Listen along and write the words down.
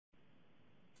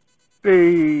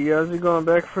Hey, how's it going?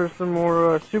 Back for some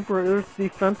more Super Earth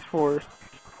Defense Force.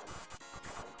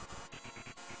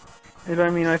 And I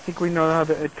mean, I think we know how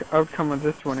the outcome of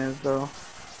this one is, though.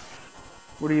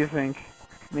 What do you think?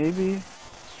 Maybe?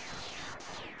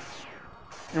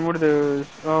 And what are those?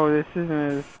 Oh, this isn't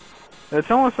as...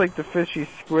 It's almost like the fishy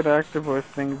squid octopus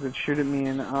things that shoot at me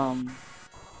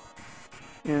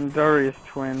in Darius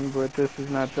Twin, but this is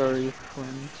not Darius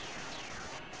Twin.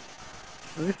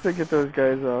 At least I get those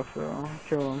guys off, though.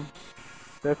 Kill them.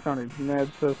 That sounded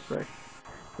mad suspect.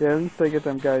 Yeah, at least I get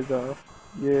them guys off.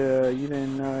 Yeah, you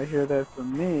didn't hear that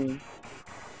from me.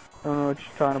 Don't know what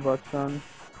you're talking about, son.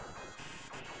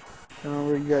 Don't know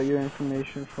where you got your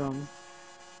information from.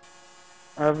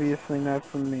 Obviously not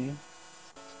from me.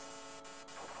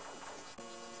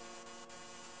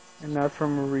 And not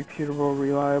from a reputable,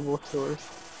 reliable source.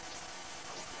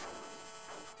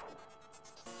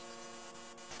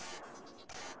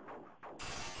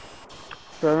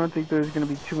 So I don't think there's going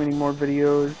to be too many more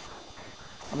videos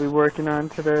I'll be working on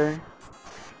today.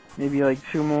 Maybe like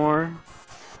 2 more.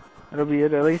 That'll be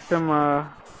it. At least I'm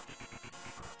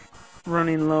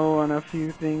running low on a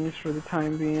few things for the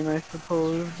time being, I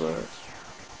suppose, but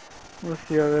we'll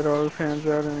see how that all pans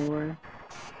out anyway.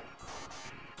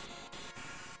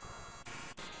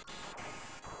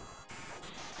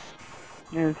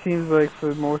 And it seems like for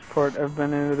the most part I've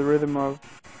been into the rhythm of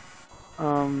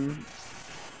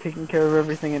taking care of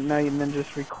everything at night and then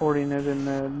just recording it in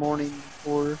the morning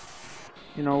or,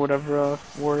 you know, whatever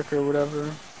else, work or whatever.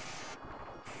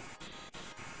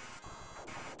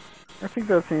 I think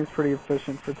that seems pretty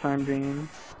efficient for time being.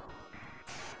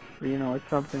 But, you know, it's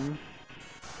something.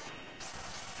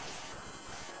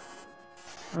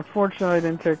 Unfortunately, I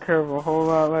didn't take care of a whole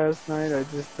lot last night.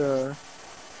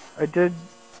 I did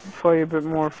play a bit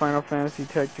more Final Fantasy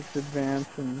Tactics Advance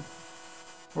and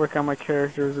work on my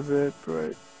characters a bit,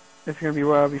 but it's gonna be a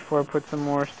while before I put some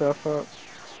more stuff up.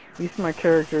 At least my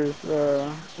characters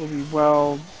will be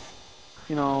well,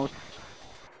 you know,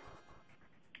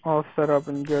 all set up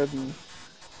and good. And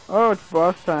oh, it's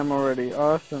boss time already.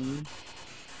 Awesome.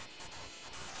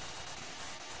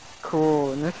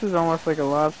 Cool. And this is almost like a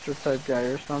lobster type guy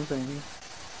or something.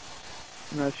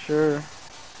 I'm not sure.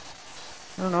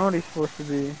 I don't know what he's supposed to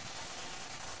be.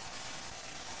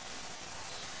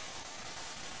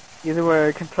 Either way,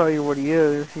 I can tell you what he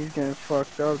is. He's getting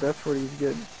fucked up. That's what he's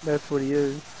getting. That's what he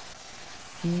is.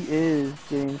 He is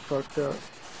getting fucked up.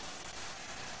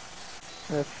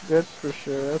 That's for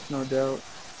sure. That's no doubt.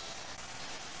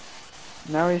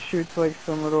 Now he shoots like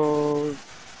some little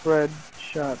spread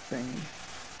shot thing.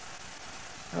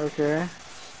 Okay.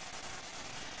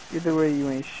 Either way, you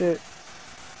ain't shit.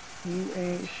 You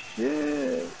ain't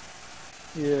shit.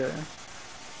 Yeah.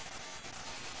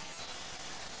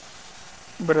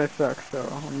 But I suck, so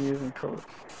I'm using codes.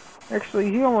 Actually,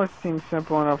 he almost seems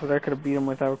simple enough that I could have beat him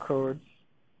without codes.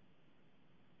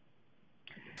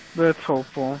 But it's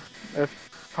hopeful. That's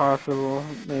possible.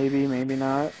 Maybe, maybe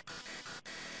not.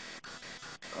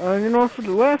 You know, for the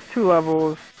last 2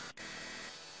 levels,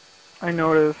 I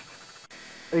noticed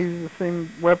I use the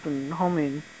same weapon,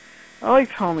 homing. I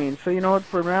liked homing, so you know what,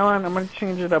 for now on, I'm going to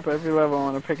change it up every level.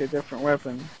 I'm going to pick a different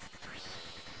weapon.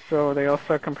 So they all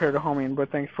suck compared to homing, but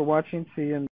thanks for watching. See you in